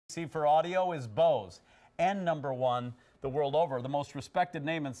for audio is Bose, and #1 the world over, the most respected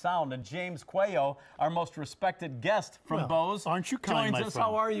name in sound. And James Quayo, our most respected guest from Bose, aren't you kind, joins us.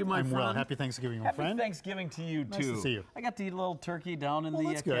 How are you, my friend? Well. Happy Thanksgiving, my friend. Happy Thanksgiving to you, nice too. To see you. I got to eat a little turkey down in the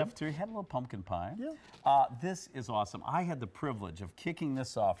cafeteria. Had a little pumpkin pie. Yeah. This is awesome. I had the privilege of kicking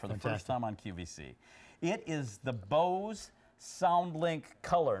this off for the first time on QVC. It is the Bose SoundLink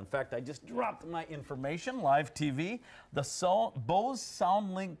Color. In fact, I just dropped my information, live TV. The Bose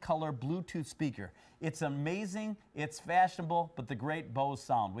SoundLink Color Bluetooth speaker. It's amazing, it's fashionable, but the great Bose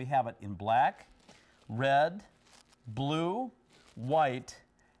sound. We have it in black, red, blue, white,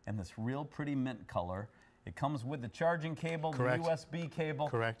 and this real pretty mint color. It comes with the charging cable, Correct. the USB cable.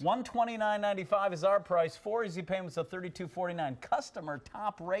 Correct. $129.95 is our price. 4 easy payments of $32.49. Customer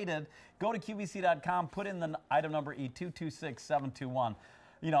top rated. Go to QVC.com, put in the item number E226721.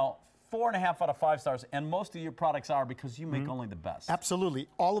 You know, 4.5 out of 5 stars, and most of your products are because you make only the best. Absolutely.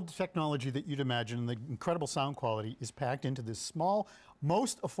 All of the technology that you'd imagine and the incredible sound quality is packed into this small,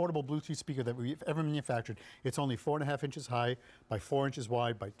 most affordable Bluetooth speaker that we've ever manufactured. It's only 4.5 inches high by 4 inches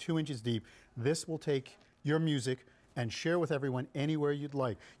wide by 2 inches deep. This will take your music and share with everyone anywhere you'd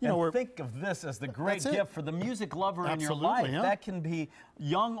like. You know, think of this as the great gift for the music lover in your life. Yeah. That can be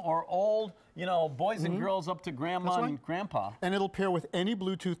young or old, you know, boys and girls up to grandma and grandpa. And it'll pair with any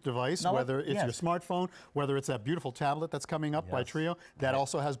Bluetooth device, whether it's your smartphone, whether it's that beautiful tablet that's coming up by Trio, that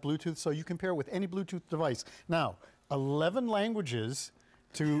also has Bluetooth, so you can pair with any Bluetooth device. Now, 11 languages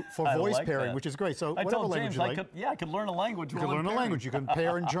for voice pairing, which is great. So I whatever told language James you like. I could learn a language. You can learn a language. You can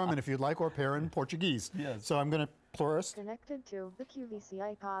pair in German if you'd like, or pair in Portuguese. Yes. So I'm going to first. Connected to the QVC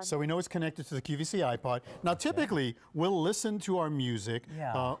iPod. So we know it's connected to the QVC iPod. Now, typically, we'll listen to our music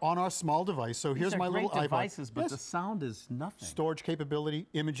on our small device. So here's my little iPod. Devices, but the sound is nothing. Storage capability,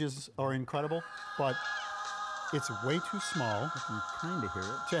 images are incredible, but it's way too small. I can kind of hear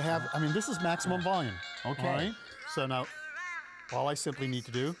it. To have, I mean, this is maximum volume. Okay. All right? So now, all I simply need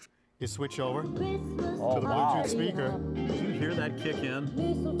to do is switch over to the wow. Bluetooth speaker. Did you hear that kick in?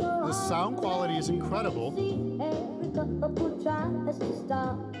 The sound quality is incredible. You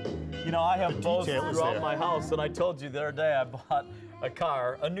know, I have Bose detail is throughout there. my house, and I told you the other day I bought a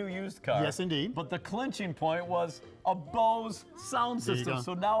car, a new used car. Yes, indeed. But the clinching point was a Bose sound system,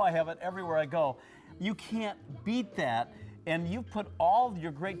 so now I have it everywhere I go. You can't beat that. And you put all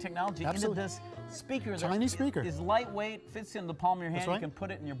your great technology into this speaker. Tiny speaker. Is lightweight, fits in the palm of your hand. That's right. You can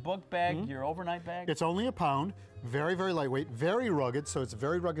put it in your book bag, your overnight bag. It's only a pound, very, very lightweight, very rugged, so it's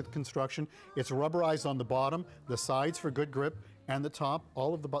very rugged construction. It's rubberized on the bottom, the sides for good grip, and the top.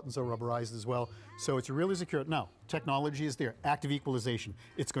 All of the buttons are rubberized as well, so it's really secure. Now, technology is there. Active equalization.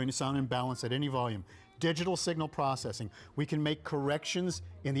 It's going to sound in balance at any volume. Digital signal processing. We can make corrections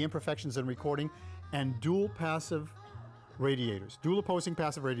in the imperfections in recording, and dual passive radiators, dual opposing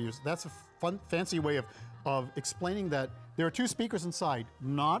passive radiators. That's a fun, fancy way of explaining that there are two speakers inside,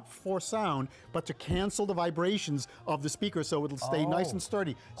 not for sound, but to cancel the vibrations of the speaker so it'll stay nice and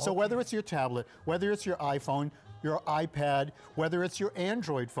sturdy. So whether it's your tablet, whether it's your iPhone, your iPad, whether it's your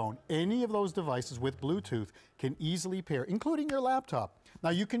Android phone, any of those devices with Bluetooth can easily pair, including your laptop. Now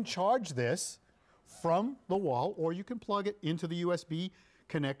you can charge this from the wall, or you can plug it into the USB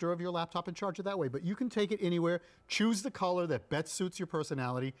connector of your laptop and charge it that way. But you can take it anywhere, choose the color that best suits your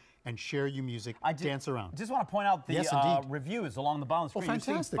personality, and share your music, dance around. Just want to point out the reviews along the bottom of the screen.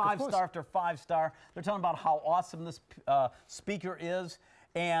 Fantastic, you see 5-star after 5-star. They're talking about how awesome this speaker is.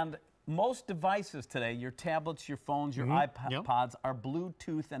 And most devices today, your tablets, your phones, your iPods, are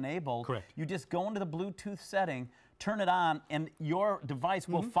Bluetooth enabled. Correct. You just go into the Bluetooth setting, turn it on, and your device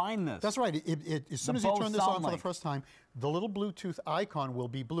will find this. That's right. As soon as you turn this on for the first time, the little Bluetooth icon will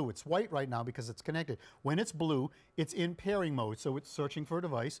be blue. It's white right now because it's connected. When it's blue, it's in pairing mode, so it's searching for a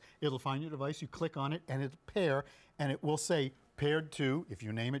device. It'll find your device, you click on it, and it'll pair, and it will say, paired to, if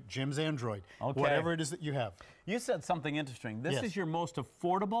you name it, Jim's Android, whatever it is that you have. You said something interesting. This is your most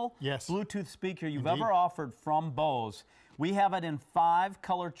affordable Bluetooth speaker you've ever offered from Bose. We have it in 5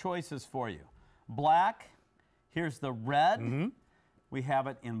 color choices for you. Black, here's the red. We have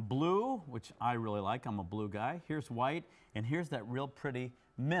it in blue, which I really like. I'm a blue guy. Here's white, and here's that real pretty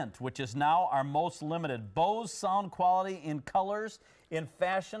mint, which is now our most limited. Bose sound quality in colors, in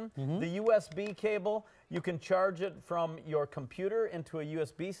fashion. The USB cable, you can charge it from your computer into a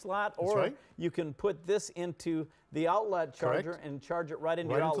USB slot, or you can put this into the outlet charger and charge it right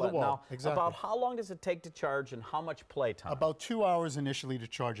into your outlet. Now, about how long does it take to charge and how much playtime? About 2 hours initially to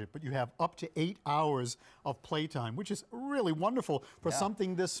charge it, but you have up to 8 hours of playtime, which is really wonderful for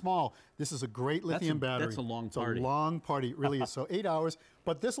something this small. This is a great lithium battery. That's a long party. It's a long party, it really is. So 8 hours,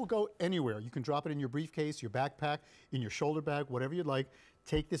 but this will go anywhere. You can drop it in your briefcase, your backpack, in your shoulder bag, whatever you'd like.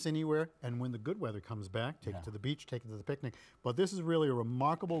 Take this anywhere, and when the good weather comes back, take it to the beach, take it to the picnic. But this is really a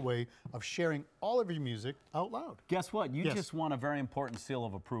remarkable way of sharing all of your music out loud. Guess what? You just won a very important seal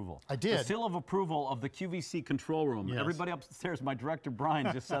of approval. I did. The seal of approval of the QVC control room. Yes. Everybody upstairs, my director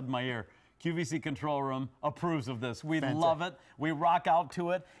Brian just said in my ear, QVC control room approves of this. We Fantastic. love it. We rock out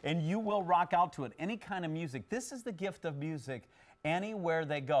to it, and you will rock out to it. Any kind of music. This is the gift of music anywhere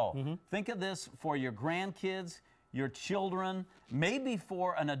they go. Think of this for your grandkids, your children, maybe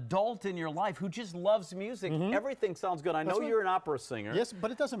for an adult in your life who just loves music. Everything sounds good. I know you're an opera singer. Yes, but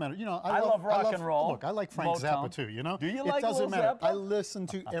it doesn't matter. You know, I love rock and roll. Look, I like Frank Motown. Zappa too, you know? Do you it like doesn't Lil matter. Zappa? I listen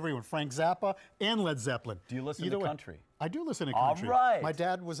to everyone, Frank Zappa and Led Zeppelin. Do you listen Either to way. country? I do listen to All country. right. My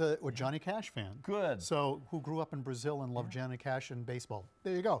dad was a Johnny Cash fan. Good. So, who grew up in Brazil and loved Johnny Cash and baseball.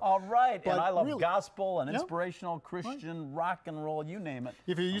 There you go. All right, But and I love really- gospel and inspirational Christian rock and roll, you name it.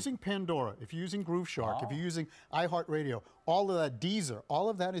 If you're using Pandora, if you're using Groove Shark, if you're using iHeartRadio, all of that, Deezer, all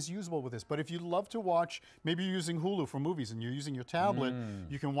of that is usable with this. But if you love to watch, maybe you're using Hulu for movies and you're using your tablet,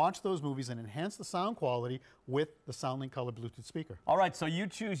 you can watch those movies and enhance the sound quality with the SoundLink Color Bluetooth speaker. All right, so you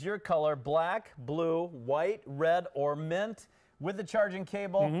choose your color, black, blue, white, red, or mint, with the charging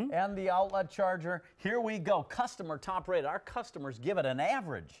cable and the outlet charger. Here we go. Customer top rated. Our customers give it an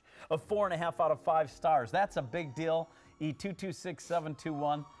average of 4.5 out of 5 stars. That's a big deal.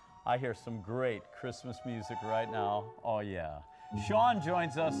 E226721. I hear some great Christmas music right now. Oh, yeah. Sean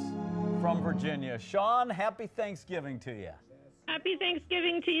joins us from Virginia. Sean, happy Thanksgiving to you. Happy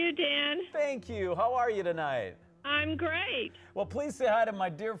Thanksgiving to you, Dan. Thank you. How are you tonight? I'm great. Well, please say hi to my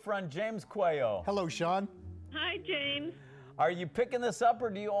dear friend James Cuello. Hello, Sean. Hi, James. Are you picking this up,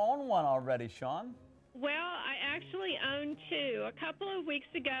 or do you own one already, Sean? Well, I actually own 2. A couple of weeks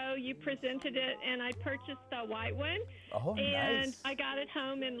ago, you presented it, and I purchased a white one. Oh, and nice. I got it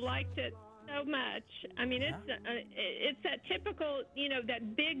home and liked it so much. I mean, it's that typical, you know,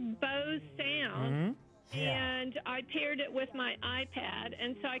 that big Bose sound. And I paired it with my iPad,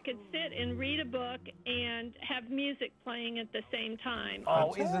 and so I could sit and read a book and have music playing at the same time.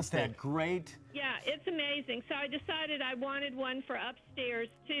 Oh, isn't that great? Yeah, it's amazing. So I decided I wanted one for upstairs,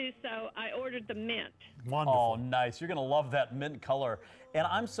 too, so I ordered the mint. Wonderful. Oh, nice. You're going to love that mint color. And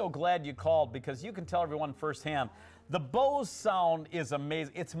I'm so glad you called, because you can tell everyone firsthand. The Bose sound is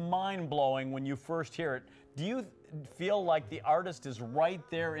amazing. It's mind-blowing when you first hear it. Do you feel like the artist is right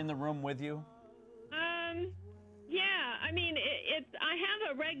there in the room with you? Yeah, I mean, I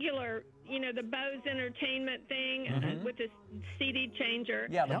have a regular, you know, the Bose Entertainment thing with the CD changer.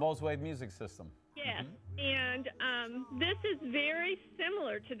 Yeah, the Bose Wave music system. Yes, and this is very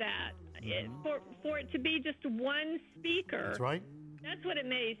similar to that. For it to be just one speaker. That's right. That's what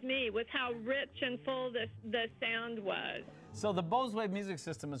amazed me, was how rich and full the sound was. So the Bose Wave music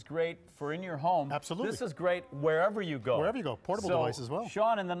system is great for in your home. Absolutely. This is great wherever you go. Wherever you go, portable device as well.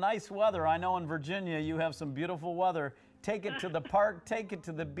 Sean, in the nice weather, I know in Virginia you have some beautiful weather. Take it to the park, take it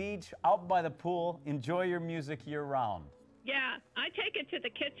to the beach, out by the pool. Enjoy your music year-round. Yeah, I take it to the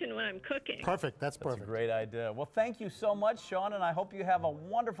kitchen when I'm cooking. Perfect. That's perfect. That's a great idea. Well, thank you so much, Sean, and I hope you have a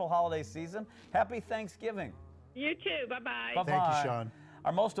wonderful holiday season. Happy Thanksgiving. You too. Bye-bye. Bye-bye. Thank you, Sean.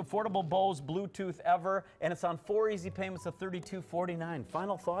 Our most affordable Bose Bluetooth ever, and it's on 4 easy payments of $32.49.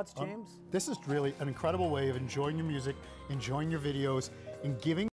 Final thoughts, James? This is really an incredible way of enjoying your music, enjoying your videos, and giving